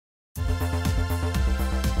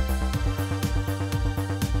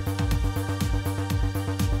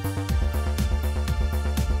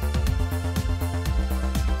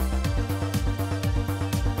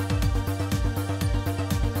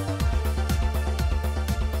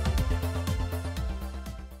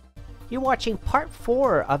You're watching part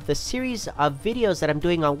 4 of the series of videos that I'm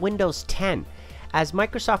doing on Windows 10. As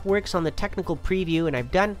Microsoft works on the technical preview, and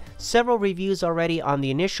I've done several reviews already on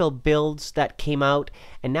the initial builds that came out,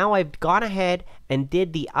 and now I've gone ahead and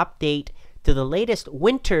did the update to the latest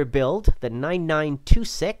winter build, the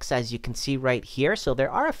 9926, as you can see right here. So there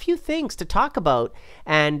are a few things to talk about,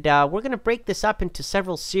 and we're going to break this up into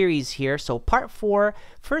several series here. So part 4,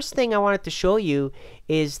 first thing I wanted to show you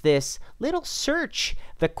is this little search,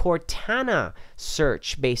 the Cortana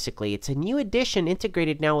search, basically. It's a new addition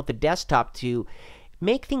integrated now with the desktop to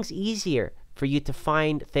make things easier for you to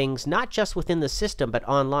find things not just within the system but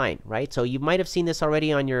online, right? So you might have seen this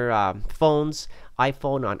already on your phones,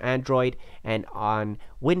 iPhone, on Android, and on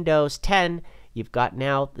Windows 10. You've got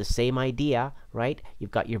now the same idea, right?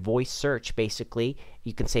 You've got your voice search, basically.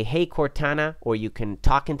 You can say, hey Cortana, or you can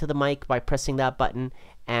talk into the mic by pressing that button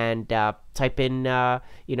and type in,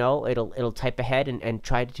 it'll type ahead and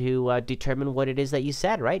try to determine what it is that you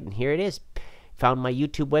said, right? And here it is. Found my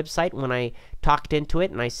YouTube website when I talked into it,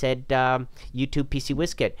 and I said YouTube PC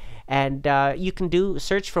Wizkid. And you can do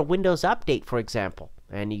search for Windows Update, for example.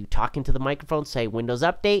 And you talk into the microphone, say Windows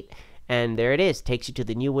Update, and there it is. Takes you to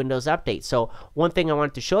the new Windows Update. So one thing I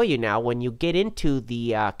wanted to show you now, when you get into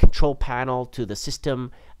the control panel, to the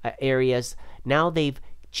system areas, now they've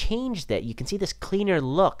changed that. You can see this cleaner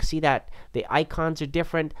look. See that the icons are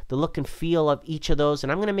different, the look and feel of each of those, and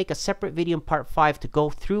I'm going to make a separate video in part 5 to go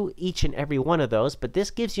through each and every one of those, but this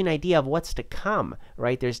gives you an idea of what's to come,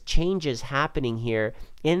 right? There's changes happening here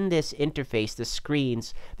in this interface, the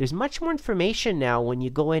screens. There's much more information now when you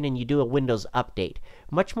go in and you do a Windows update,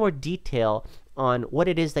 much more detail on what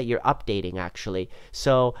it is that you're updating, actually.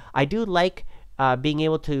 So I do like being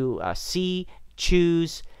able to see,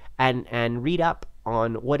 choose, and read up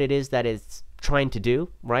on what it is that it's trying to do,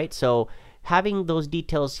 right? So having those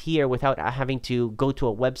details here without having to go to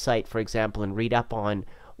a website, for example, and read up on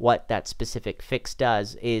what that specific fix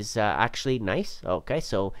does is actually nice. Okay,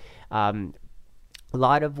 so a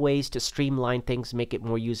lot of ways to streamline things, make it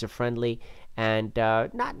more user-friendly, and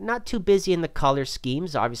not too busy in the color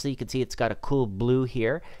schemes. Obviously, you can see it's got a cool blue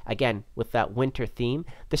here, again, with that winter theme.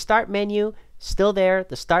 The start menu, still there.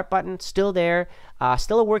 The start button, still there.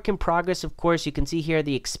 Still a work in progress, of course. You can see here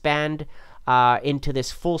the expand into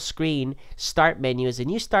this full screen start menu is a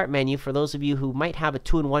new start menu for those of you who might have a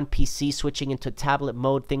 2-in-1 PC switching into tablet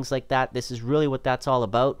mode, things like that. This is really what that's all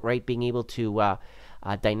about, right? Being able to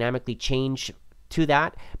dynamically change to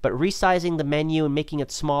that. But resizing the menu and making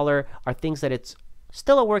it smaller are things that it's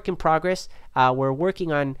still a work in progress. We're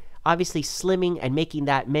working on obviously slimming and making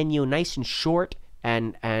that menu nice and short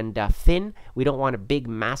and thin. We don't want a big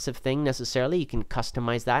massive thing necessarily. You can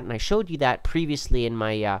customize that, and I showed you that previously in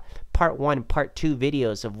my part 1 and part 2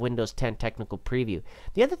 videos of Windows 10 technical preview.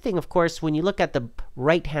 The other thing, of course, when you look at the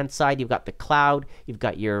right hand side, you've got the cloud, you've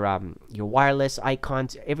got your wireless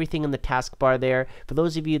icons, everything in the taskbar there. For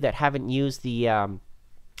those of you that haven't used the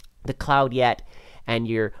cloud yet and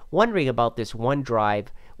you're wondering about this OneDrive,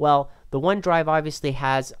 well, the OneDrive obviously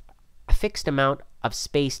has a fixed amount of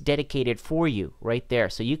space dedicated for you right there.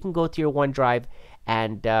 So you can go to your OneDrive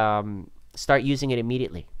and start using it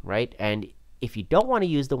immediately, right? And if you don't want to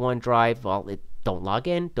use the OneDrive, well, don't log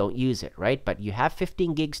in, don't use it, right? But you have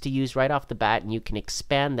 15 gigs to use right off the bat, and you can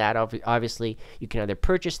expand that. Obviously, you can either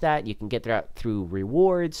purchase that, you can get that through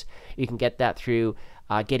rewards, you can get that through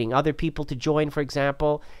getting other people to join, for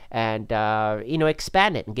example, and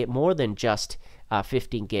expand it and get more than just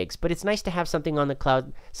 15 gigs. But it's nice to have something on the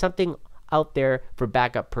cloud, something out there for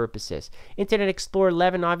backup purposes. Internet Explorer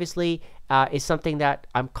 11 obviously is something that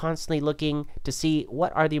I'm constantly looking to see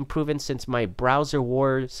what are the improvements since my Browser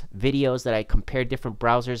Wars videos that I compare different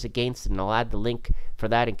browsers against, and I'll add the link for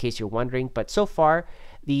that in case you're wondering. But so far,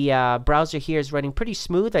 the browser here is running pretty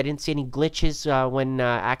smooth. I didn't see any glitches when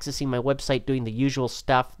accessing my website, doing the usual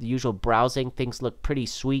stuff, the usual browsing. Things look pretty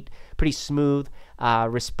sweet, pretty smooth,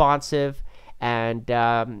 responsive. And,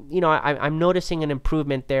 I'm noticing an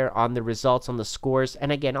improvement there on the results, on the scores.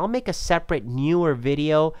 And again, I'll make a separate, newer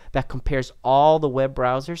video that compares all the web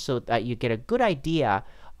browsers so that you get a good idea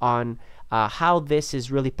on how this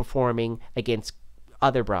is really performing against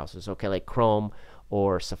other browsers, okay, like Chrome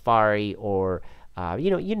or Safari or,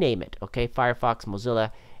 you name it, okay, Firefox,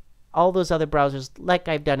 Mozilla, all those other browsers like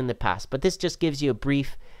I've done in the past. But this just gives you a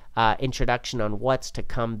brief introduction on what's to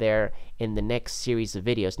come there in the next series of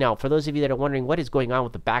videos. Now, for those of you that are wondering what is going on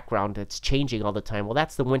with the background that's changing all the time, well,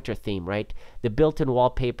 that's the winter theme, right? The built-in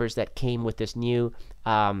wallpapers that came with this new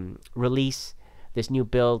release, this new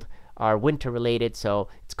build, are winter related, so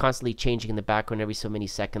it's constantly changing in the background every so many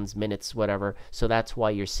seconds, minutes, whatever. So that's why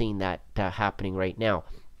you're seeing that happening right now.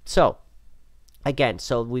 So again,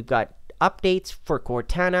 so we've got updates for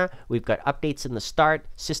Cortana. We've got updates in the start,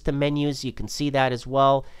 system menus. You can see that as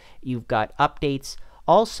well. You've got updates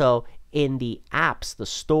also in the apps, the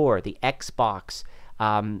store, the Xbox.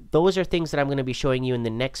 Those are things that I'm going to be showing you in the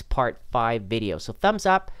next part 5 video. So thumbs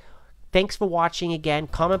up. Thanks for watching again.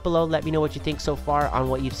 Comment below. Let me know what you think so far on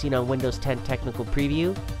what you've seen on Windows 10 Technical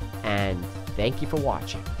Preview. And thank you for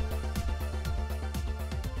watching.